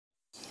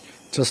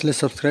जसले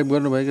सब्स्क्राइब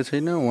गर्नुभएको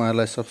छैन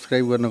उहाँलाई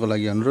सब्स्क्राइब गर्नको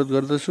लागि अनुरोध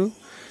गर्दछु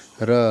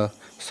र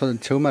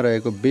छेउमा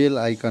रहेको बेल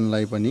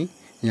आइकनलाई पनि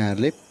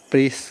यहाँहरूले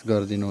प्रेस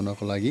गरिदिनु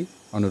हुनको लागि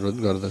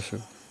अनुरोध गर्दछु।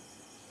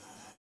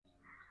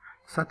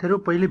 साथीहरु,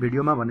 पहिले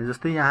भिडियोमा भने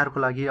जस्तै यहाँहरुको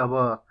लागि अब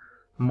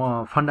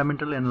म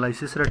फन्डामेन्टल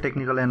एनालाइसिस र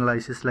टेक्निकल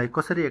एनालाइसिसलाई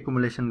कसरी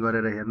एकुमुलेसन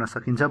गरेर हेर्न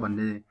सकिन्छ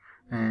भन्ने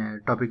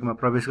टपिकमा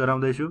प्रवेश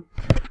गराउँदैछु।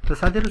 र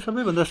साथीहरु,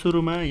 सबैभन्दा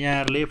सुरुमा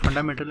यहाँहरुले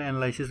फन्डामेन्टल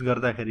एनालाइसिस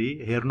गर्दाखेरि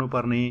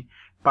हेर्नुपर्ने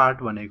पार्ट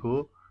भनेको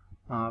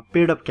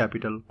पेड अप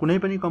क्यापिटल। कुनै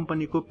पनि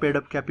कम्पनीको पेड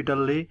अप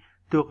क्यापिटलले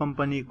त्यो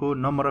कम्पनीको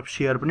नम्बर अफ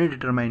शेयर पनि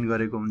डिटरमाइन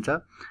गरेको हुन्छ।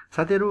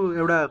 साथीहरु,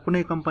 एउटा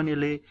कुनै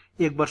कम्पनीले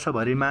एक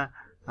वर्षभरिमा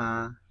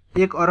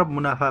 1 अरब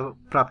मुनाफा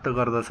प्राप्त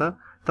गर्दछ,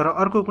 तर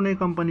अर्को कुनै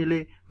कम्पनीले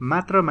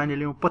मात्र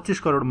मानिलियौं 25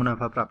 करोड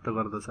मुनाफा प्राप्त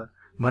गर्दछ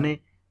भने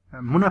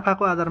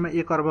मुनाफाको आधारमा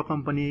 1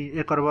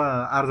 अर्ब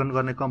आर्जन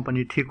गर्ने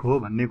कम्पनी ठीक हो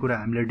भन्ने कुरा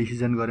हामीले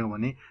डिसिजन गर्यौं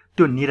भने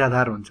त्यो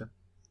निराधार हुन्छ।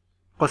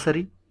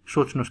 कसरी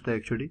सोच्नुस् त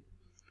एकचोटी।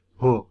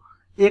 हो,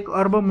 1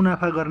 अर्ब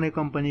मुनाफा गर्ने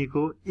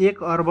कम्पनीको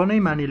 1 अर्ब नै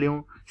मानिलियौं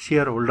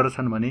शेयर होल्डर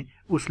छन् भने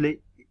उसले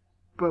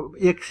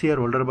एक शेयर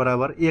होल्डर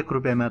बराबर 1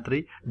 रुपैयाँ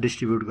मात्रै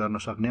डिस्ट्रिब्युट गर्न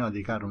सक्ने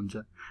अधिकार हुन्छ।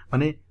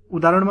 भने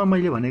उदाहरणमा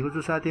मैले भनेको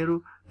छु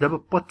साथीहरु, जब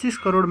 25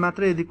 करोड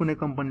मात्र यदि कुनै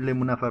कम्पनीले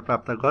मुनाफा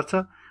प्राप्त गर्छ,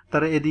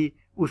 तर यदि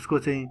उसको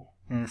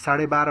चाहिँ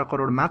 12.5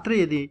 करोड मात्रै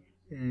यदि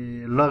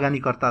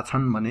लगानीकर्ता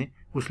छन् भने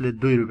उसले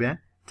 2 रुपैयाँ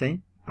चाहिँ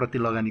प्रति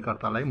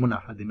लगानीकर्तालाई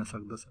मुनाफा दिन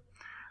सक्दछ।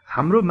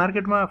 हाम्रो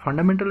मार्केटमा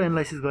फन्डामेन्टल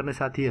एनालाइसिस गर्ने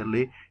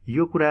साथीहरुले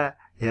यो कुरा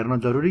हेर्न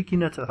जरुरी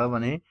किन छ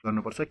भने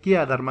गर्नुपर्छ के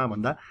आधारमा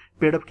भन्दा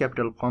पेड अप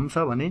क्यापिटल कम छ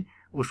भने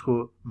उसको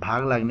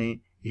भाग लाग्ने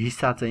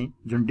हिस्सा चाहिँ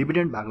जुन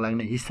डिभिडेन्ड भाग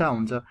लाग्ने हिस्सा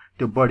हुन्छ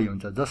त्यो बढी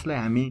हुन्छ, जसलाई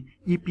हामी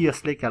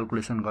ईपीएस ले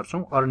क्याल्कुलेसन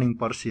गर्छौं, अर्निङ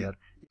पर शेयर।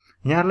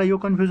 यहाँहरुलाई यो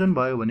कन्फ्युजन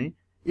भयो भने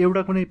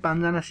एउटा कुनै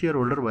 5 जना शेयर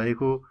होल्डर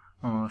भएको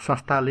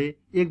संस्थाले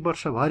एक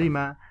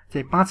वर्षभरिमा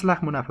चाहिँ 5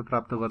 लाख मुनाफा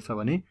प्राप्त गर्छ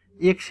भने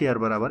 1 शेयर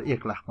बराबर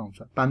 1 लाख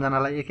पाउँछ। 5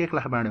 जनालाई 1-1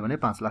 लाख बाँड्यो भने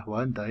 5 लाख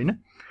भयो नि त, हैन?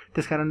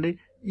 त्यसकारणले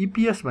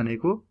ईपीएस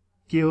भनेको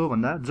के हो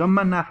भन्दा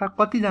जम्मा नाफा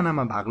कति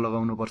जनामा भाग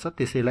लगाउनु पर्छ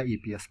त्यसैलाई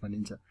ईपीएस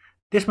भनिन्छ।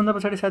 त्यसभन्दा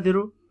पछाडी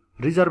साथीहरु,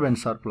 reserve and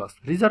surplus.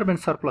 Reserve and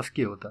surplus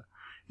के हो त?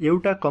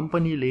 एउटा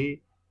कम्पनीले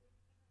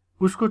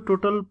उसको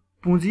टोटल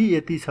पुँजी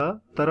यति छ,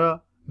 तर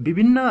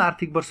विभिन्न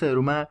आर्थिक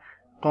वर्षहरुमा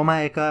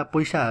कमाएका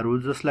पैसाहरु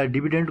जसलाई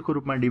डिभिडेन्डको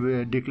रूपमा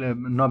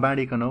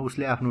नबाँडिकन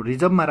उसले आफ्नो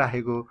रिजर्भमा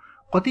राखेको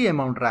कति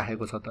अमाउन्ट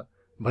राखेको छ त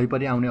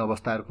भइपरि आउने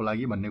अवस्थाहरुको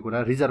लागि भन्ने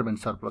कुरा रिजर्भ एन्ड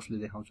सरप्लसले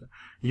देखाउँछ।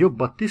 यो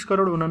 32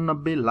 crore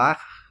 89 lakh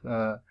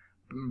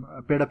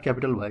paid up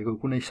capital भएको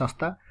कुनै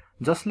संस्था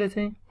जसले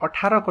चाहिँ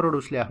 18 करोड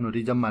उसले आफ्नो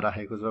रिजर्भमा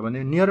राखेको छ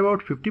भने नियर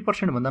अबाउट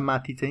 50% भन्दा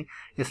माथि चाहिँ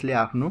यसले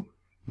आफ्नो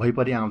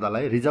भइपरि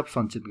आउँदालाई रिजर्भ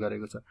सञ्चित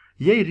गरेको छ।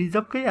 यही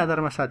रिजर्भकै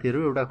आधारमा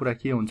साथीहरु एउटा कुरा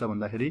के हुन्छ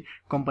भन्दाखेरि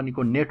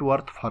कम्पनीको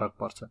नेटवर्थ फरक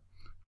पर्छ।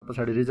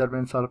 पछाडी रिजर्भ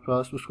एन्ड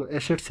सरप्लस, उसको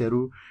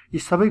एसेट्सहरु, यी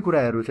सबै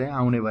कुराहरु चाहिँ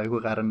आउने भएको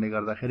कारणले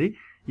गर्दाखेरि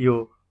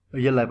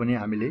यसलाई पनि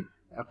हामीले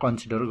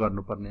कन्सिडर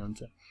गर्नुपर्ने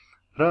हुन्छ।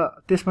 र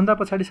त्यसभन्दा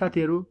पछाडी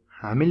साथीहरु,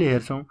 हामीले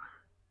हेर्छौं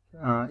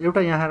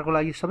एउटा यहाँहरुको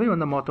लागि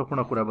सबैभन्दा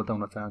महत्त्वपूर्ण कुरा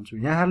बताउन चाहन्छु।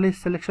 यहाँहरुले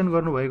सिलेक्सन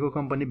गर्नुभएको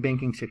कम्पनी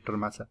बैंकिङ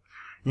सेक्टरमा छ,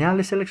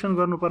 यहाँले सिलेक्सन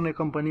गर्नुपर्ने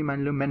कम्पनी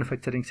मानिलो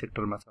म्यानुफ्याक्चरिङ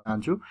सेक्टरमा छ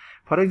भन्छु।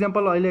 फर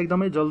एक्जाम्पल अहिले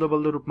एकदमै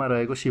जल्दोबल्दो रूपमा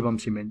रहेको शिवम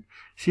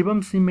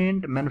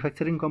सिमेन्ट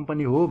म्यानुफ्याक्चरिङ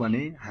कम्पनी हो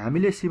भने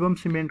हामीले शिवम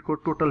सिमेन्टको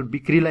टोटल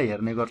बिक्रीलाई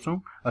हेर्ने गर्छौं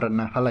र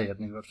नाफालाई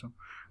हेर्ने गर्छौं।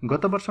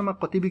 गत वर्षमा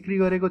कति बिक्री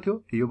गरेको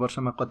थियो, यो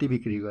वर्षमा कति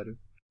बिक्री गर्यो,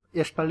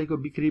 यसपालिको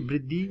बिक्री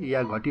वृद्धि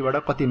या घटीबाट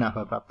कति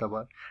नाफा प्राप्त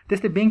भयो।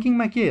 त्यस्तै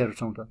बैंकिङमा के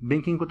हेर्छौं त?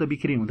 बैंकिङको त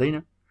बिक्री हुँदैन।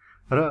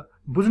 र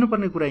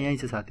बुझ्नुपर्ने कुरा यही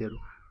छ साथीहरु,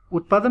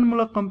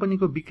 उत्पादनमूलक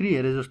कम्पनीको बिक्री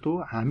हेरे जस्तो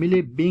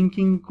हामीले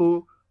बैंकिङको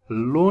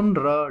लोन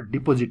र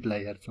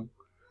डिपोजिटलाई हेर्छौं।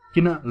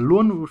 किन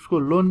लोन, उसको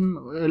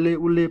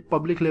लोनले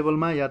पब्लिक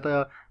लेभलमा या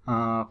त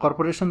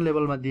कर्पोरेसन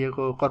लेभलमा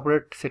दिएको,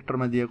 कर्पोरेट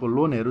सेक्टरमा दिएको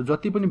लोनहरु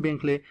जति पनि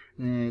बैंकले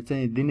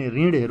चाहिँ दिने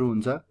ऋणहरु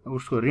हुन्छ,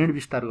 उसको ऋण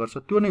विस्तार गर्छ,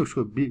 त्यो नै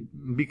उसको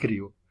बिक्री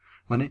हो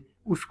भने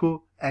उसको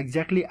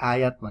एक्ज्याक्टली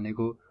आयात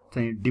भनेको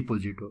चाहिँ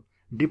डिपोजिट हो।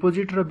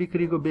 डिपोजिट र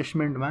बिक्रीको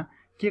बेसमेन्टमा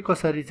के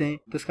कसरी चाहिँ,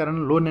 त्यसकारण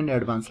लोन एन्ड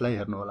एडभान्सलाई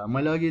हेर्नु होला।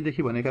 मैले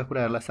अघिदेखि भनेका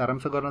कुराहरुलाई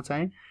सारांश गर्न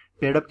चाहे।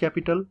 Paid up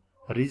capital,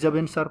 reserve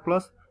and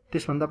surplus,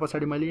 त्यसभन्दा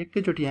पछाडी मैले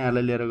एकैचोटी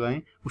यहाँलाई लिएर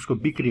गएँ उसको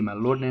बिक्रीमा,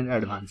 लोन एन्ड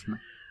एडभान्समा।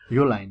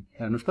 यो लाइन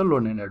हेर्नुस् त,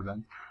 loan and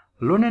advance.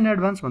 Loan and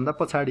advance भन्दा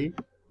पछाडी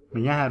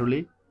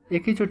यहाँहरुले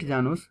एकैचोटी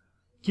जानुस्,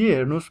 के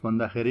हेर्नुस्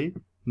भन्दाखेरि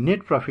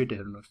नेट प्रॉफिट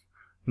हेर्नुस्।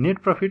 नेट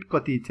प्रॉफिट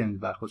कति चेन्ज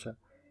भएको छ।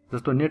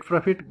 जस्तो नेट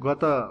प्रॉफिट गत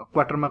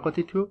क्वार्टरमा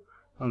कति थियो,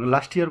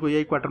 लास्ट इयरको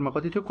यही क्वार्टरमा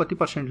कति थियो, कति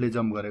पर्सेन्टले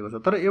जम्प गरेको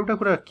छ। तर एउटा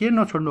कुरा के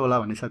नछोड्नु होला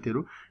भने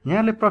साथीहरु,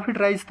 यहाँले प्रॉफिट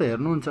राइज त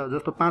हेर्नुहुन्छ,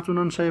 जस्तो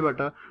 5.99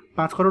 बाट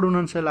 5 करोड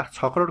 99 लाख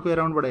 6 करोडको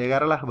अराउन्डबाट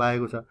 11 लाख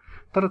भएको छ।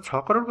 तर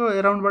 6 करोडको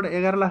अराउन्डबाट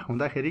 11 लाख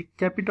हुँदाखेरि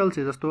क्यापिटल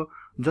चाहिँ जस्तो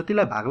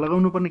जतिलाई भाग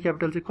लगाउनु पर्ने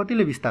क्यापिटल चाहिँ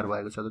कतिले विस्तार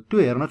भएको छ त्यो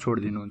हेर्न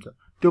छोड्दिनुहुन्छ।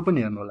 त्यो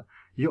पनि हेर्नु होला।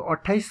 यो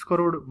 28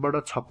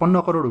 करोडबाट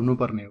 56 करोड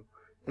हुनुपर्ने हो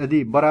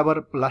यदि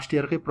बराबर लास्ट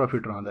इयरकै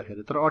प्रॉफिट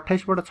रहँदाखेरि, तर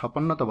 28 बाट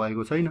 56 त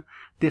भएको छैन।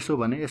 त्यसो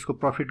भने यसको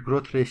profit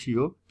growth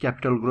ratio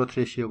capital growth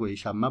रेशियोको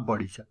हिसाबमा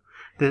बढी छ।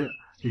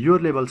 यो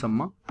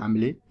लेभलसम्म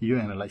हामीले यो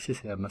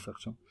एनालाइसिस हेर्न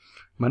सक्छौं।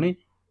 भने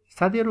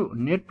साथीहरु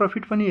नेट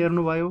प्रॉफिट पनि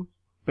हेर्नुभयो,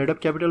 पेड अप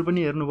क्यापिटल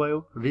पनि हेर्नुभयो,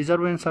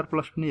 रिजर्भ एन्ड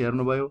सरप्लस पनि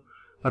हेर्नुभयो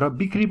र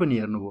बिक्री पनि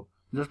हेर्नुभयो।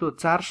 जस्तो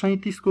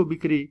 437 को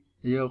बिक्री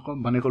यो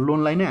भनेको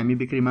लोनलाई नै हामी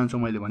बिक्री मान्छौं,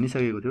 मैले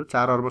भनिसकेको थियो।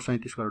 4 अर्ब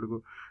 37 करोडको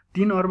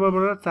 3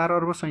 अर्बबाट 4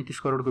 अर्ब 37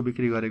 करोडको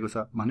बिक्री गरेको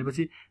छ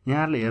भनेपछि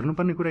यहाँहरुले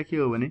हेर्नुपर्ने कुरा के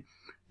हो भने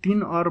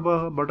 3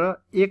 अर्बबाट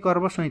 1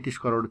 अर्ब 37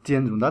 करोड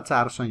चेन्ज हुँदा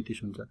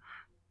 437 हुन्छ।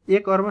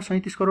 1 अर्ब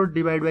 37 करोड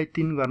डिवाइड बाइ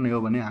 3 गर्ने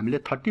हो भने हामीले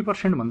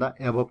 30% भन्दा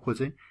एबभको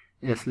चाहिँ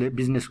यसले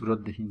बिजनेस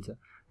ग्रोथ देखिन्छ।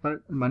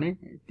 भने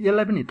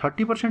यसलाई पनि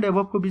 30%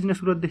 एबभको बिजनेस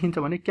ग्रोथ देखिन्छ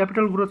भने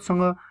क्यापिटल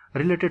ग्रोथसँग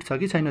रिलेटेड छ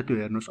कि छैन त्यो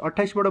हेर्नुस्।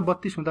 28 बाट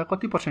 32 हुँदा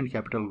कति %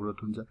 क्यापिटल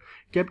ग्रोथ हुन्छ?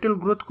 क्यापिटल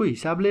ग्रोथको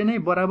हिसाबले नै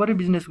बराबरै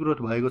बिजनेस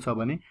ग्रोथ भएको छ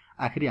भने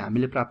आखिरी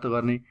हामीले प्राप्त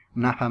गर्ने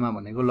नाफामा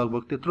भनेको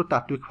लगभग त्यत्रो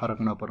तात्विक फरक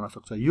नपर्न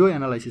सक्छ। यो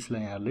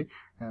एनालाइसिसलाई यहाँले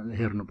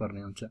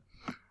हेर्नुपर्ने हुन्छ।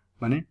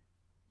 भने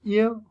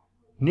यो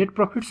नेट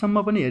प्रॉफिट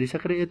सम्म पनि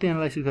हेरिसकेर यति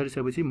एनालाइसिस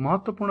गरिसकेपछि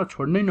महत्त्वपूर्ण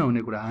छोड्नै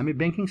नहुने कुरा, हामी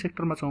बैंकिङ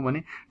सेक्टरमा छौं भने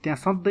त्यहाँ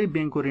सधैँ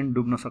बैंकको ऋण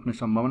डुब्न सक्ने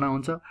सम्भावना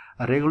हुन्छ।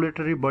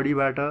 रेगुलेटरी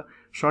बडीबाट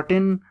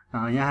सर्टेन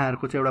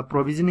यहाँहरुको चाहिँ एउटा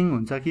प्रोभिजनिङ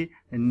हुन्छ कि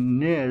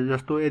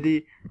जस्तो यदि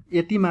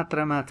यति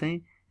मात्रामा चाहिँ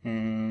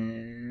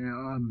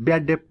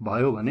ब्याड डेट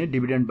भयो भने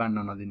डिभिडेन्ड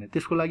बाँड्न नदिने,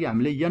 त्यसको लागि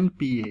हामीले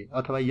एनपीए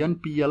अथवा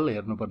एनपीएल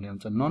हेर्नुपर्ने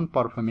हुन्छ, non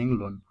performing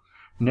loan.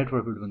 Net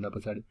profit भन्दा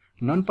पछाडी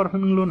नन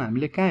परफर्मिङ लोन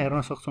हामीले कहाँ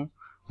हेर्न सक्छौं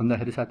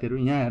भन्दाखेरि साथीहरु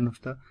यहाँ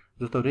हेर्नुस् त।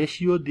 जस्तो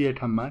रेशियो दिए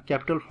ठाउँमा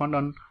क्यापिटल फन्ड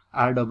अन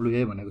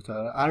आरडब्ल्यूए भनेको छ।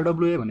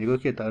 आरडब्ल्यूए भनेको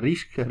के त?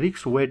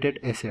 Risk weighted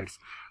assets.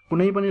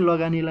 कुनै पनि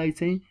लगानीलाई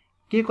चाहिँ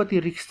के कति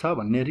रिस्क छ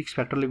भन्ने रिस्क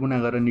फ्याक्टरले गुणा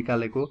गरेर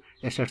निकालेको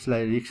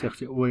एसेट्सलाई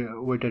रिस्क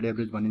वेटेड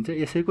एभरेज भनिन्छ।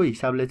 यसैको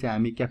हिसाबले चाहिँ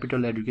हामी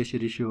क्यापिटल एडुकेसी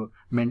रेशियो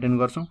मेन्टेन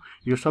गर्छौं।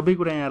 यो सबै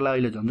कुरा यहाँलाई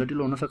अहिले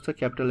झन्झटिलो हुन सक्छ।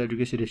 क्यापिटल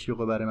एडुकेसी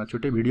रेशियोको बारेमा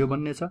छुट्टै भिडियो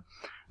बन्ने छ।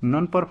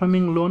 Non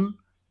performing loan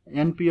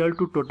NPL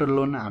to total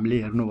loan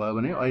हामीले हेर्नुभयो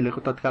भने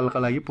अहिलेको तत्कालका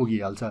लागि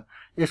पुगिहाल्छ।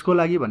 यसको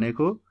लागि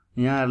भनेको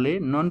यहाँहरुले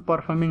नन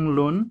परफर्मिङ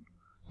लोन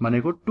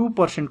भनेको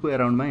 2% को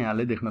अराउन्डमा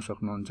यहाँले देख्न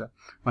सक्नुहुन्छ।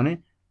 भने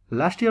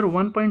लास्ट इयर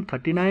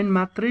 1.39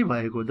 मात्रै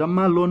भएको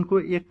जम्मा लोनको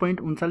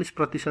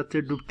 1.39%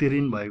 चाहिँ डुब्ती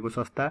ऋण भएको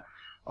संस्था,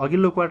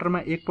 अघिल्लो क्वार्टरमा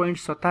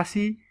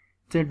 1.87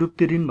 चाहिँ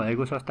डुब्ती ऋण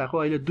भएको संस्थाको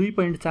अहिले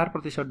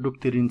 2.4%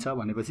 डुब्ती ऋण छ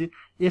भनेपछि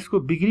यसको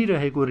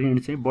बिग्रिरहेको ऋण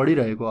चाहिँ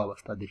बढिरहेको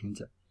अवस्था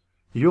देखिन्छ।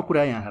 यो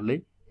कुरा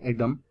यहाँहरुले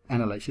एकदम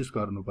एनालाइसिस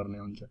गर्नुपर्ने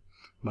हुन्छ।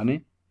 भने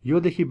यो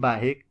देखि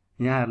बाहेक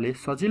यहाँहरुले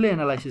सजिलै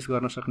एनालाइसिस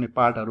गर्न सक्ने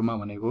पार्टहरुमा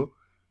भनेको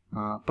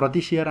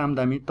प्रति शेयर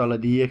आम्दानी तल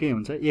दिएकै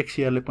हुन्छ। एक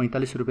शेयरले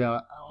 45 रुपैयाँ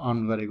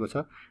अर्न गरेको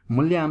छ।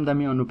 मूल्य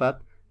आम्दानी अनुपात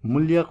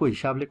मूल्यको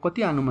हिसाबले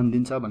कति अनुमान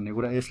दिन्छ भन्ने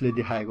कुरा यसले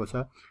देखाएको छ।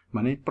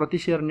 भने प्रति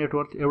शेयर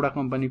नेटवर्थ एउटा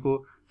कम्पनीको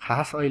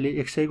खास अहिले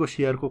 100 को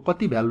शेयरको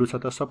कति भ्यालु छ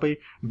त? सबै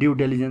ड्यू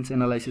डिलिजेन्स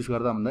एनालाइसिस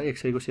गर्दा भन्दा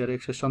 100 को शेयर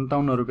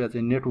 157 रुपैयाँ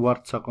चाहिँ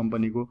नेटवर्थ छ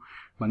कम्पनीको।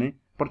 भने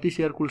प्रति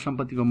शेयर कुल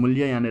सम्पत्तिको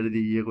मूल्य यहाँनेर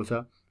दिइएको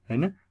छ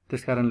हैन।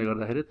 त्यसकारणले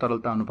गर्दाखेरि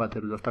तरलता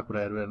अनुपातहरु जस्ता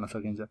कुराहरु हेर्न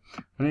सकिन्छ।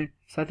 भने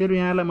साथीहरु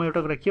यहाँलाई म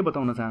एउटा कुरा के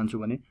बताउन चाहन्छु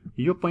भने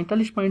यो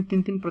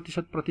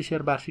 45.33% प्रति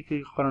शेयर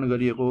वार्षिकीकरण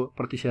गरिएको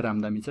प्रति शेयर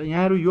आम्दानी छ।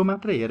 यहाँहरु यो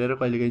मात्रै हेरेर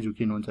कहिलेकाहीँ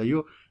झुकिनुहुन्छ।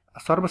 यो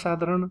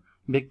सर्वसाधारण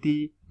व्यक्ति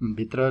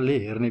भित्रले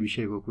हेर्ने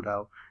विषयको कुरा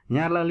हो।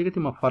 यहाँलाई अलिकति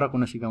म फरक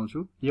हुन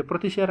सिकाउँछु। यो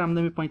प्रति शेयर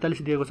आम्दानी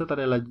 45 दिएको छ तर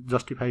यसलाई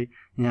जस्टिफाई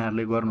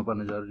यहाँहरुले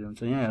गर्नुपर्ने जरुरी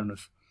हुन्छ। यहाँ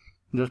हेर्नुस्,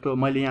 जस्तो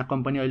मैले यहाँ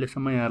कम्पनी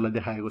अहिलेसम्म यहाँहरुलाई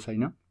देखाएको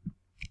छैन।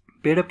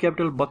 पेड अप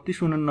क्यापिटल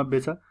 3289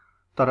 छ।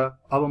 तर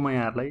अब म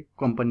यहाँहरुलाई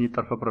कम्पनी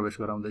तर्फ प्रवेश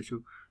गराउँदै छु।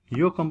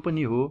 यो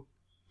कम्पनी हो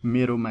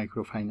मेरो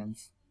माइक्रो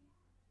फाइनान्स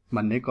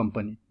भन्ने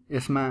कम्पनी।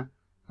 यसमा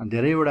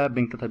धेरैवटा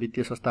बैंक तथा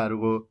वित्तीय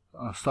संस्थाहरुको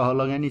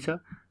सहलगानी छ।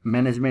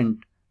 म्यानेजमेन्ट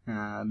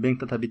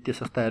बैंक तथा वित्तीय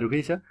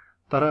संस्थाहरुकै छ।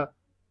 तर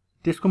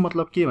त्यसको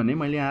मतलब के भने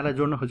मैले यहाँलाई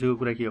जोड्न खोजेको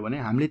कुरा के हो भने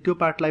हामीले त्यो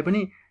पार्टलाई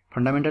पनि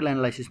फन्डामेन्टल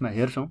एनालाइसिसमा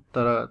हेर्छौं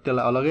तर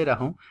त्यसलाई अलगै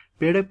राखौं।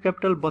 पेड अप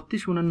क्यापिटल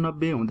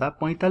 3289 हुँदा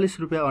 45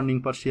 रुपैयाँ अर्निङ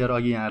पर शेयर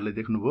अघि यहाँहरुले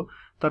देख्नुभयो।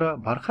 तर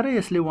भर्खरै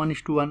यसले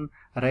 1:1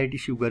 राइट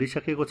इस्यु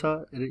गरिसकेको छ।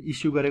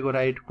 इस्यु गरेको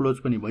राइट क्लोज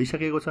पनि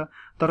भइसकेको छ।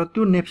 तर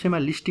त्यो नेप्सेमा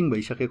लिस्टिङ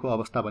भइसकेको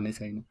अवस्था भने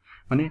छैन।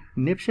 भने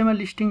नेप्सेमा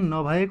लिस्टिङ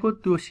नभएको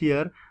त्यो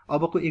शेयर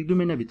अबको 1-2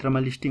 महिना भित्रमा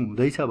लिस्टिङ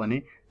हुँदैछ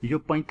भने यो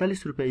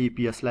 45 रुपैयाँ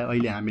ईपीएस लाई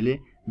अहिले हामीले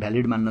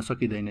भ्यालिड मान्न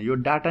सकिदैन। यो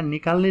डाटा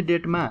निकाल्ने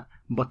डेटमा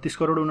 32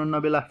 करोड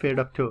 89 लाख पेड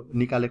अप थियो,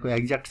 निकालेको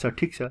एक्ज्याक्ट छ,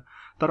 ठीक छ।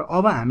 तर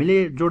अब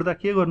हामीले जोड्दा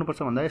के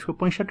गर्नुपर्छ भन्दा यसको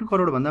 65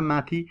 करोड भन्दा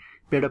माथि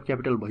पेड अप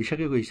क्यापिटल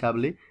भइसकेको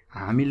हिसाबले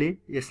हामीले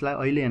यसलाई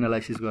अहिले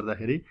एनालाइसिस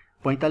गर्दाखेरि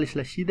 45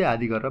 लाई सिधै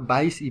आधी गरेर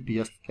 22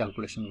 ईपीएस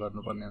क्याल्कुलेसन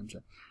गर्नुपर्ने हुन्छ।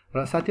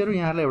 र साथीहरु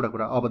यहाँलाई एउटा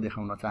कुरा अब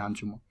देखाउन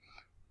चाहन्छु म।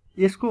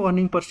 यसको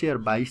अर्निङ पर शेयर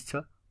 22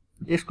 छ।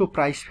 यसको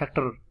प्राइस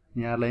फ्याक्टर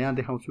यहाँलाई यहाँ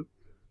देखाउँछु।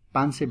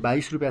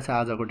 522 रुपैयाँ छ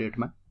आजको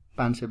डेटमा।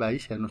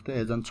 522 हेर्नुस् त,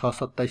 एजन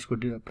 627 को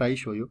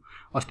प्राइस हो। यो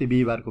अस्ति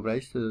बिहीबारको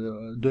प्राइस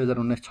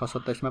 2019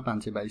 627 मा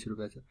 522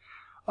 रुपैयाँ छ।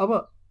 अब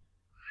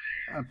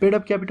पेड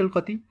अप क्यापिटल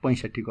कति?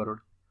 65 करोड।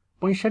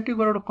 65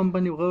 करोड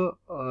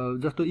कम्पनीको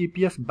जस्तो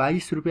ईपीएस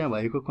 22 रुपैयाँ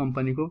भएको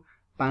कम्पनीको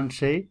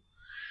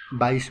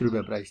 522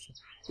 रुपैयाँ प्राइस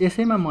छ।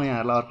 यसैमा म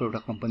यहाँहरुलाई अर्को एउटा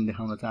कम्पनी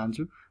देखाउन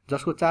चाहन्छु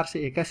जसको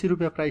 481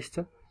 रुपैयाँ प्राइस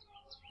छ।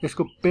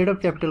 यसको पेड अप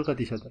क्यापिटल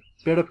कति छ त?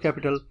 पेड अप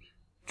क्यापिटल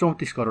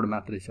 34 करोड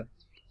मात्रै छ।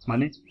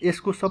 भने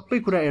यसको सबै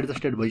कुरा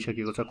एडजस्टेड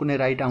भइसकेको छ, कुनै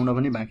राइट आउन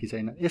पनि बाँकी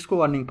छैन। यसको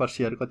अर्निङ पर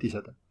सेयर कति छ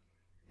त?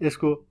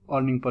 यसको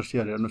अर्निङ पर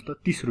सेयर हेर्नुहोस् त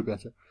 30 रुपियाँ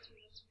छ।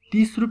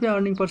 30 रुपियाँ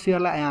अर्निङ पर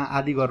सेयरलाई यहाँ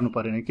आदि गर्नु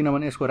परेन,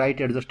 किनभने यसको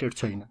राइट एडजस्टेड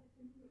छैन।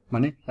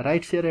 भने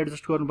राइट सेयर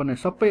एडजस्ट गर्नुपर्ने,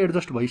 सबै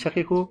एडजस्ट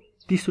भइसकेको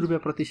 30 रुपियाँ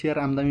प्रति सेयर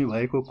आम्दानी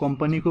भएको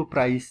कम्पनीको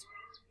प्राइस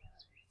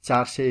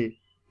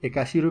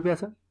 481 रुपियाँ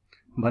छ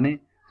भने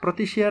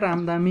प्रति सेयर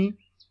आम्दानी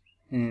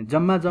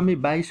जम्मा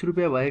 22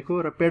 रुपियाँ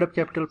भएको र पेड अप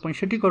क्यापिटल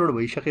 65 करोड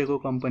भइसकेको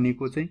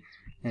कम्पनीको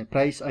चाहिँ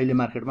प्राइस अहिले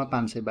मार्केटमा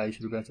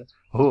 522 रुपियाँ छ।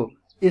 हो,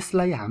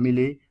 यसलाई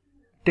हामीले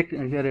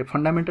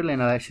फन्डामेन्टल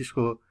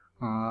एनालाइसिसको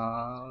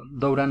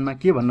दौरानमा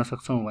के भन्न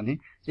सक्छौँ भने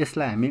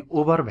यसलाई हामी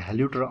ओभर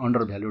भ्याल्युड र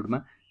अन्डर भ्याल्युडमा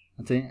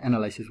चाहिँ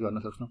एनालाइसिस गर्न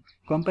सक्छौँ।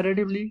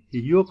 कम्पेरेटिभली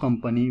यो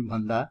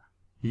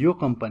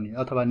कम्पनी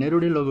अथवा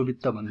नेरुडी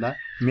लघुवित्त भन्दा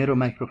मेरो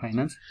माइक्रो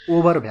फाइनान्स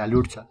ओभर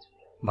भ्याल्युड छ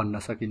भन्न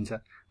सकिन्छ।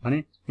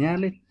 भने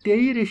यहाँले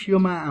त्यही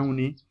रेसियोमा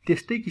आउने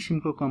त्यस्तै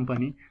किसिमको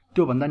कम्पनी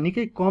त्योभन्दा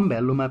निकै कम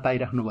भ्यालुमा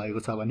पाइराख्नु भएको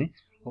छ भने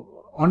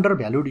अन्डर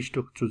भ्याल्युड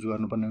स्टक चुज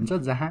गर्नुपर्ने हुन्छ,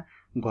 जहाँ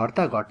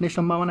घट्दा घट्ने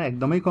सम्भावना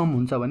एकदमै कम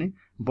हुन्छ भने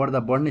बढ्दा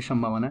बढ्ने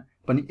सम्भावना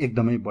पनि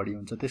एकदमै बढी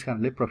हुन्छ।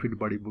 त्यसकारणले प्रफिट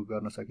बढी बुक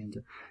गर्न सकिन्छ।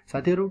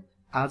 साथीहरू,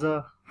 आज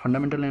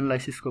फन्डामेन्टल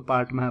एनालाइसिसको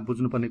पार्टमा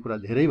बुझ्नुपर्ने कुरा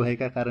धेरै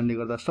भएका कारणले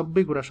गर्दा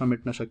सबै कुरा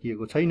समेट्न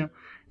सकिएको छैन।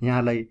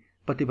 यहाँलाई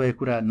कतिपय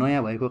कुरा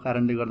नयाँ भएको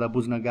कारणले गर्दा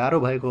बुझ्न गाह्रो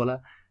भएको होला।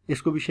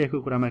 यसको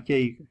विषयको कुरामा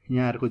केही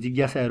यहाँहरूको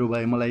जिज्ञासाहरू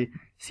भए मलाई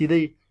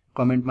सिधै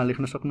कमेन्टमा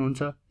लेख्न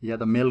सक्नुहुन्छ या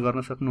त मेल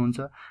गर्न सक्नुहुन्छ।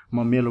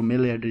 म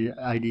मेल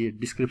आइडी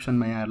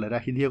डिस्क्रिप्सनमा यहाँहरूलाई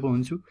राखिदिएको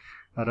हुन्छु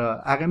र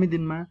आगामी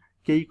दिनमा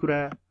केही कुरा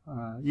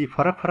यी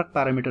फरक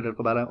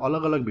प्यारामिटरहरूको बारेमा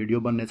अलग अलग भिडियो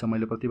बन्नेछ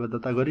मैले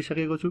प्रतिबद्धता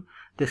गरिसकेको छु।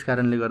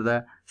 त्यसकारणले गर्दा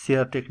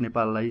सेयर टेक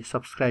नेपाललाई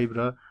सब्सक्राइब र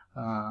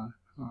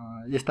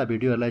यस्ता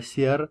भिडियोहरूलाई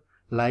सेयर,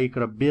 लाइक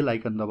र बेल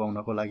आइकन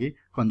दबाउनको लागि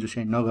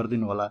कन्जुस्याइ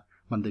नगरिदिनु होला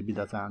भन्दै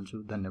बिदा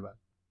चाहन्छु। धन्यवाद।